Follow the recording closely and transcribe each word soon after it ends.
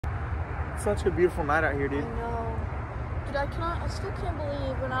It's such a beautiful night out here, dude. I know. Dude, I still can't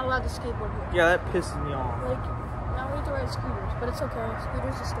believe we're not allowed to skateboard here. Yeah, that pisses me off. Like, now we have to ride scooters, but it's okay.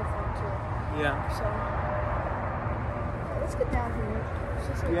 Scooters are still fun too. Yeah. So, let's get down here.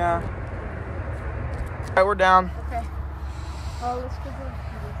 Just like, yeah. All right, we're down. Okay. Oh, let's go to the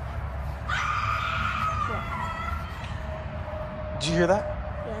scooters. Yeah. Did you hear that?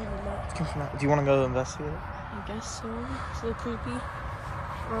 Yeah, I heard that. It comes from that. Do you want to go investigate it? I guess so. It's a little creepy.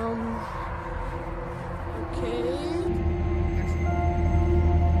 Okay.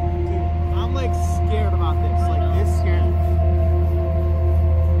 Dude, I'm like scared about this. Like, this scares me.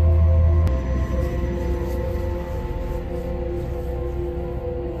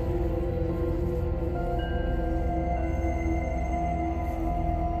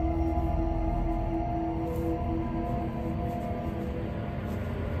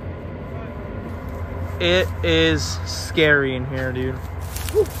 It is scary in here, dude.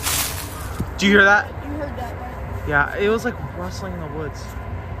 Woo. Do you hear that? You heard that, right? Yeah, it was like rustling in the woods.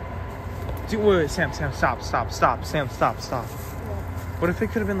 Dude, wait, Sam, stop. Sam, stop. Yeah. What if it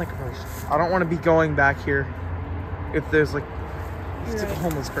could have been like a person? I don't want to be going back here if there's like, if it's like a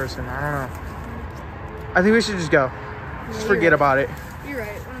homeless person. I don't know. I think we should just go. Just forget about it. You're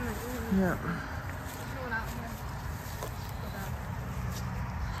right. What am I doing? Yeah. Going out here.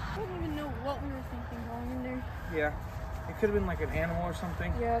 I don't even know what we were thinking going in there. Yeah. It could have been like an animal or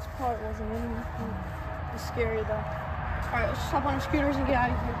something. Yeah, it probably wasn't anything. It's scary though. Alright, let's just hop on the scooters and get out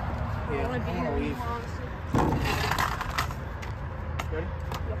of here. Yeah, I want to be I here wanna leave. anymore, honestly.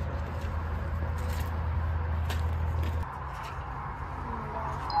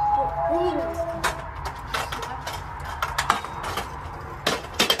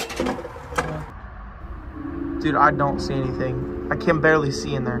 Ready? Dude, I don't see anything. I can barely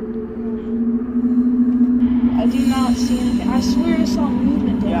see in there. I do not see anything. I swear I saw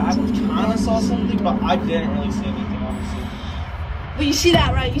movement. Yeah, I kind of saw something, but I didn't really see anything, honestly. But you see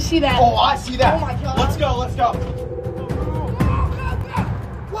that, right? You see that? Oh, I see that. Oh my God. Let's go.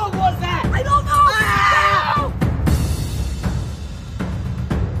 What was that? I don't know.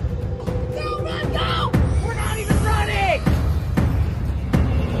 Go, run, go! We're not even running!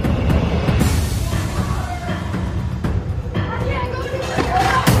 I can't go anywhere.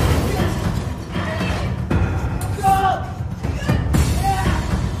 Go!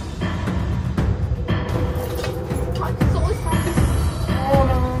 It's always happening. Oh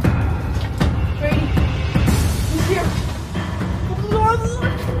no. Brady, he's here.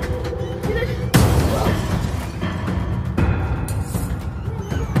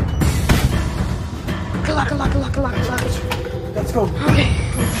 Lock. Let's go. Okay.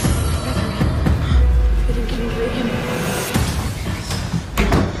 Get him.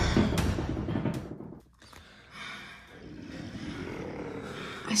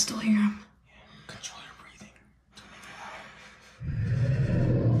 I still hear him. Control your breathing.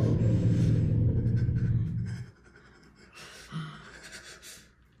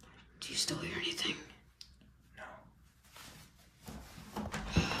 Do you still hear anything? No.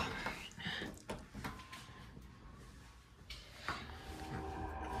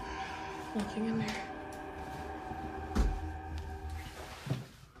 Nothing in there.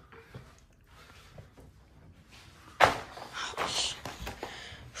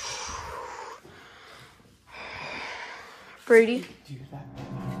 Brady? Do you hear that?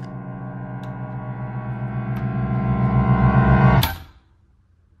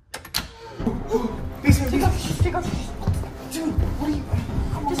 Take off. Dude, what are you?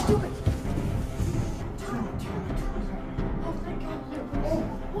 Just do it.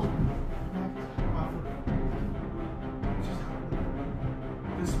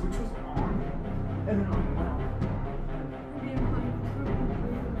 The switch was on, and then it went out. We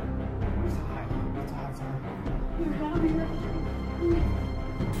have to hide.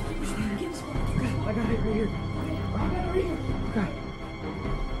 I got it right here. Okay.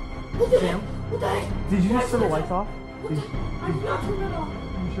 Sam? What the heck? Did you just turn the lights off? I did not turn that off. Are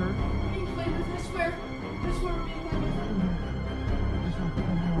you sure? We're being played with. I swear we're being played with.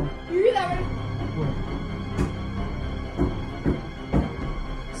 You hear that, right?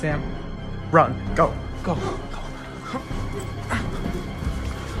 Sam, run. Go.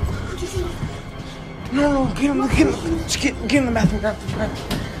 No, get him. Just get in the bathroom. Get in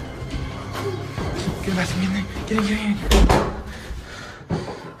the bathroom. Get in.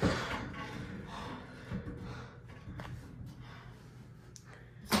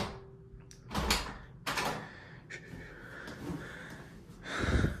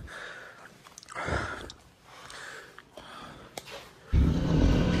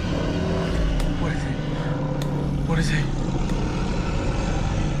 What is it?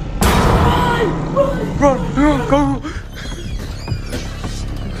 Run! Go!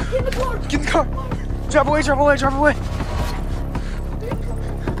 Get in the car! Get in the car! Drive away, drive away, drive away!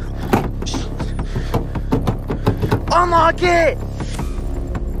 Unlock it!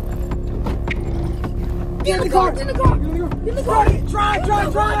 Get in the car! Get in the car! Get in the car! Drive!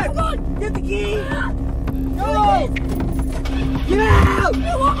 Come on! Get the key! Go! Get out!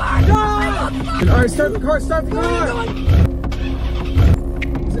 You want my Alright, start the car!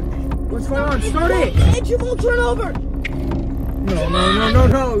 What's going on? Start it! The engine won't turn over!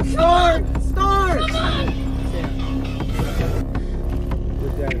 No! Start!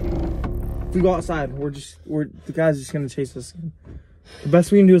 If we go outside, the guy's just gonna chase us. The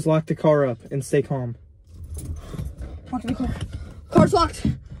best we can do is lock the car up and stay calm. Lock the car. Car's locked.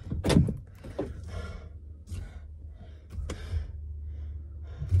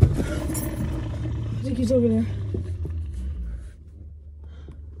 I think he's over there.